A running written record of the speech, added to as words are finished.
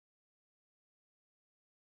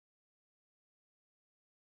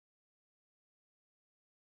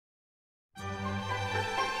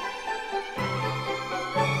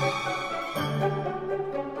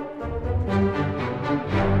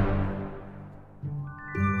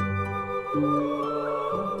And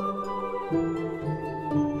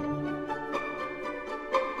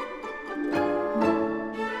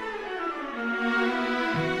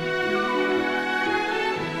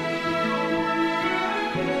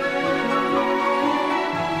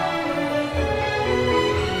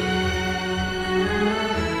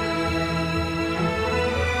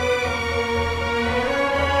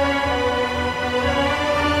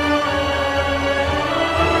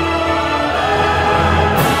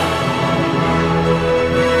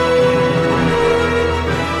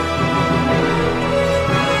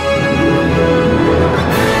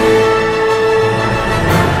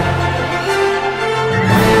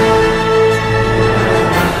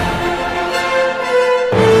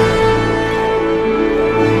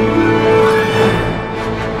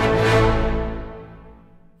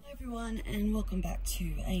welcome back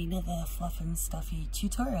to another fluff and stuffy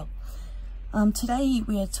tutorial. Today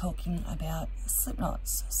we are talking about slip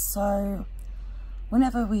knots. So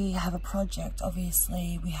whenever we have a project,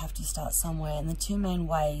 obviously we have to start somewhere, and the two main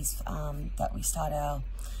ways that we start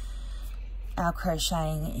our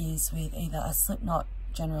crocheting is with either a slip knot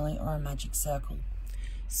generally or a magic circle.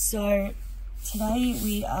 So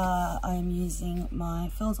today I am using my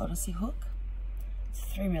Fell's Odyssey hook. It's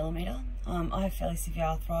 3mm. I have fairly severe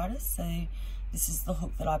arthritis, so this is the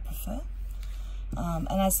hook that I prefer. And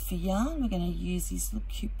as for yarn, we're going to use these little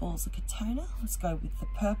cute balls of Katona. Let's go with the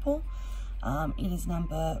purple. It is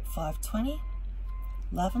number 520,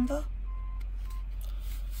 lavender.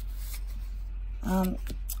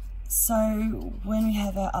 So when we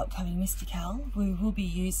have our upcoming Mystical, we will be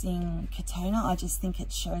using Katona. I just think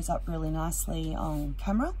it shows up really nicely on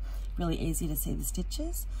camera, really easy to see the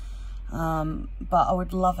stitches. But I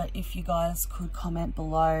would love it if you guys could comment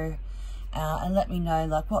below and let me know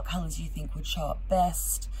like what colours you think would show up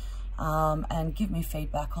best, and give me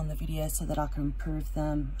feedback on the video so that I can improve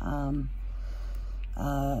them,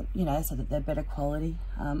 you know, so that they're better quality.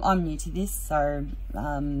 I'm new to this, so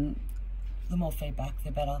the more feedback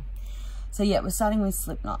the better. So yeah, we're starting with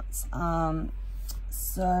slip knots.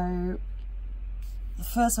 So the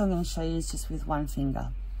first one I'm going to show you is just with one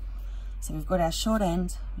finger. So we've got our short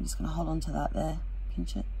end. I'm just going to hold on to that there,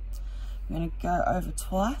 pinch it. I'm going to go over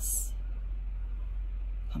twice,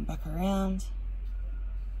 come back around,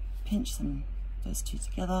 pinch those two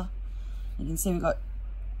together. You can see we've got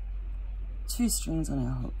two strings on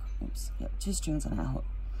our hook. Oops, yep, two strings on our hook.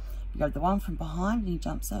 We grab the one from behind and he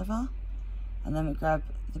jumps over, and then we grab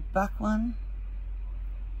the back one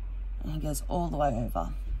and he goes all the way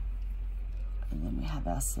over. And then we have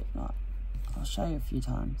our slip knot. I'll show you a few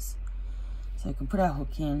times. So we can put our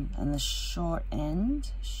hook in, and the short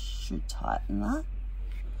end should tighten that.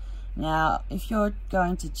 Now, if you're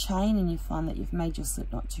going to chain and you find that you've made your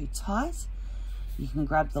slip knot too tight, you can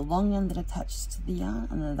grab the long end that attaches to the yarn,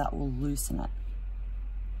 and then that will loosen it.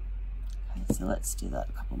 Okay, so let's do that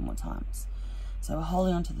a couple more times. So we're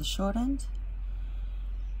holding onto the short end,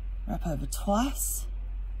 wrap over twice,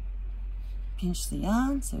 pinch the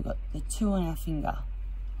yarn, so we've got the two on our finger.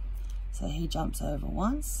 So he jumps over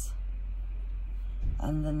once,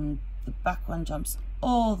 and then the back one jumps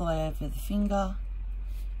all the way over the finger,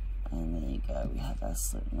 and there you go, we have our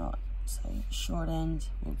slip knot. So short end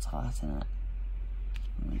will tighten it.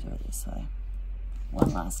 I'm going to do it this way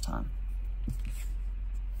one last time.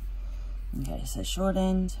 Okay, so short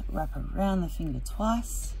end, wrap around the finger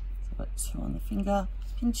twice. So I've got two on the finger,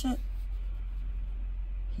 pinch it,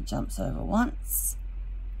 he jumps over once.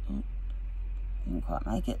 Oh, didn't quite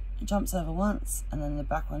make it. He jumps over once, and then the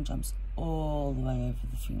back one jumps all the way over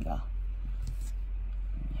the finger.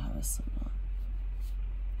 And you have a slip knot.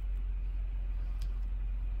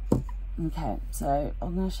 Okay, so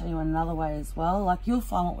I'm going to show you another way as well. Like, you'll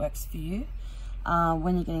find what works for you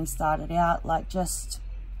when you're getting started out. Like, just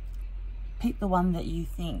pick the one that you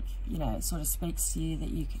think, you know, sort of speaks to you,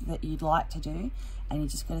 that you'd like to do, and you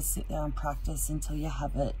just got to sit there and practice until you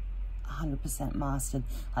have it 100% mastered.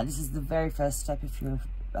 Like, this is the very first step if you're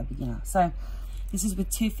a beginner. So this is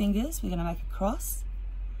with two fingers. We're going to make a cross,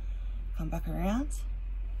 come back around,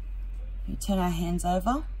 we turn our hands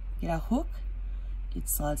over, get our hook, it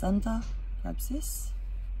slides under, grabs this,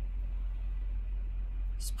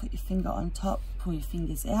 just put your finger on top, pull your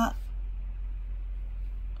fingers out,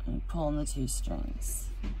 and pull on the two strings.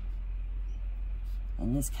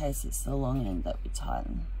 In this case, it's the long end that we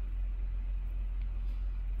tighten.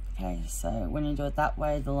 Okay, so when you do it that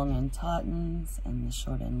way, the long end tightens and the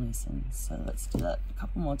short end loosens. So let's do that a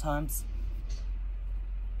couple more times.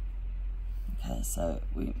 Okay, so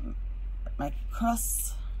we make a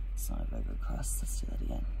cross. It's not a very good cross. Let's do that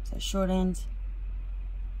again. So short end,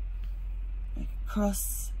 make a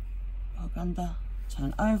cross, hook under,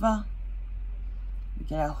 turn over, We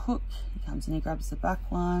get our hook, he comes in, he grabs the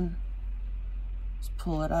back one, just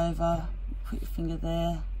pull it over, put your finger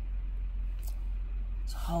there,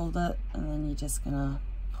 just hold it, and then you're just gonna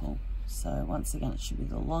pull. So once again, it should be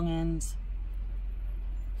the long end.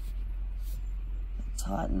 It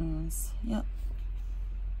tightens, yep.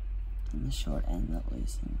 And the short end that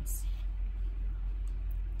loosens.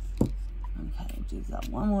 Okay, we'll do that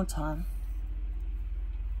one more time.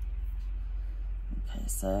 Okay,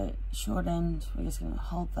 so short end, we're just going to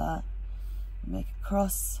hold that, make a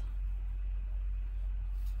cross,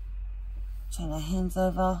 turn our hands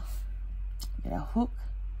over, get our hook.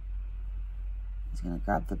 He's going to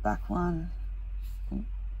grab the back one,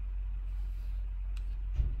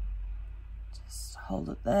 just hold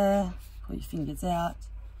it there, pull your fingers out,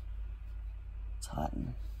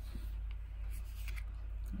 tighten.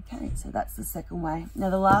 Okay, so that's the second way. Now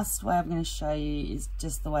the last way I'm going to show you is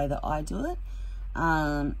just the way that I do it.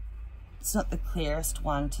 It's not the clearest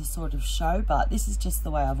one to sort of show, but this is just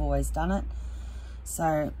the way I've always done it.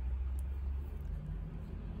 So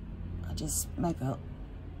I just make a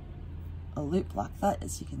loop like that,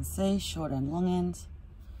 as you can see, short end, long end.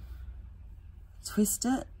 Twist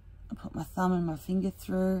it, I put my thumb and my finger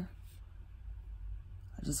through.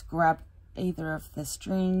 I just grab either of the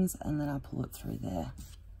strings and then I pull it through there.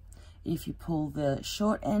 If you pull the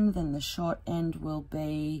short end, then the short end will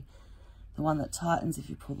be the one that tightens. If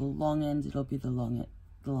you pull the long end, it'll be the long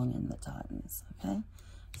end that tightens, okay?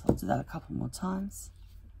 So I'll do that a couple more times.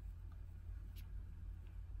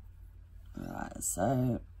 All right,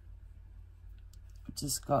 so I've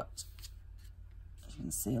just got, as you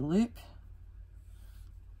can see, a loop.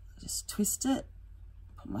 I just twist it,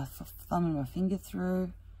 put my thumb and my finger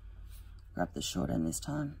through, grab the short end this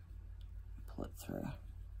time, pull it through,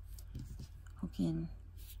 hook in.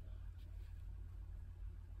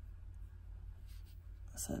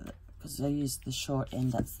 So that, because I used the short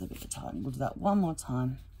end, that's the bit of tighten. We'll do that one more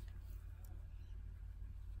time.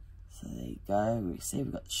 So there you go. We see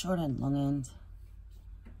we've got the short end, long end.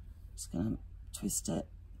 Just going to twist it,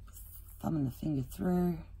 thumb and the finger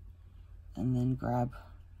through, and then grab.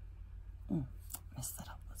 Oh, messed that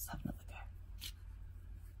up. Let's have another go.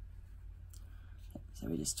 So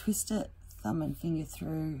we just twist it, thumb and finger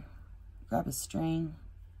through, grab a string,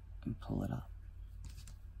 and pull it up.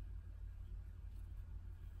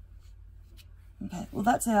 Okay, well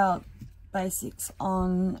that's our basics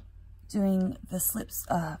on doing the slips,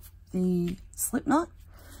 the slip knot.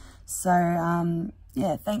 So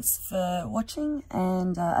yeah, thanks for watching,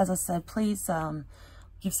 and as I said, please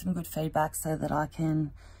give some good feedback so that I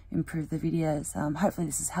can improve the videos. Hopefully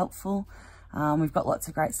this is helpful. We've got lots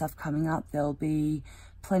of great stuff coming up. There'll be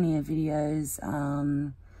plenty of videos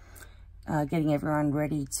getting everyone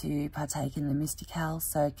ready to partake in the Mystical.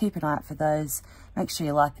 So keep an eye out for those. Make sure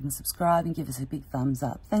you like and subscribe and give us a big thumbs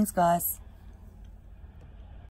up. Thanks, guys.